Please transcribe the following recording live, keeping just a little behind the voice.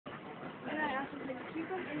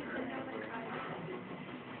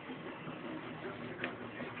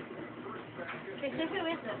Who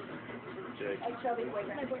is this? Jake. Shelby's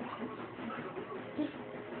boyfriend. I know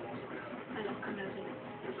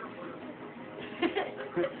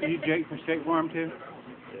Are you Jake from State Farm too?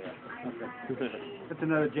 Yeah. Okay. That's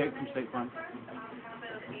another Jake from State Farm.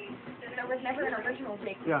 There was never an original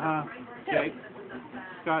Jake. Yeah, huh? Jake.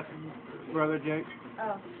 Scott's brother Jake.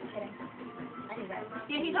 Oh, kidding. I knew that.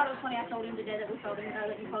 Yeah, he thought it was funny. I told him today that we called him,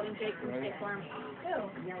 that you called him Jake from State Farm. Who?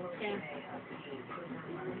 Yeah.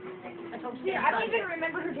 I told Yeah, Stan I don't about even it.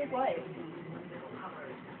 remember who Jake was.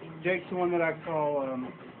 Jake's the one that I call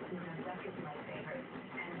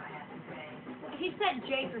He said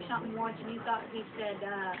Jake or something once, and he thought he said,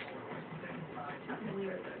 something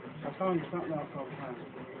weird. I call him something else all the time.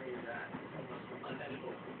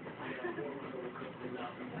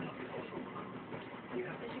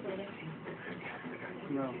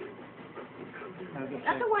 No.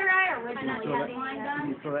 That's where I originally throw had that- mine Can done.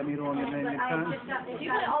 you throw that needle on your name But next I time? just got this. Did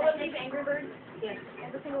you put all of these Angry Birds? Yes.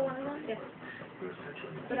 Every single one of them? Yes.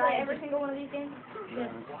 Did I every single one of these games?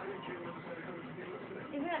 Yeah.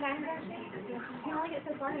 Isn't that Macintosh game? You can only get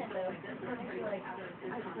so far in it though. Before it makes you like,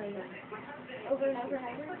 I played it. over and over and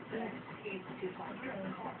over.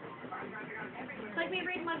 It's like me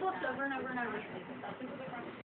reading my books over and over and over.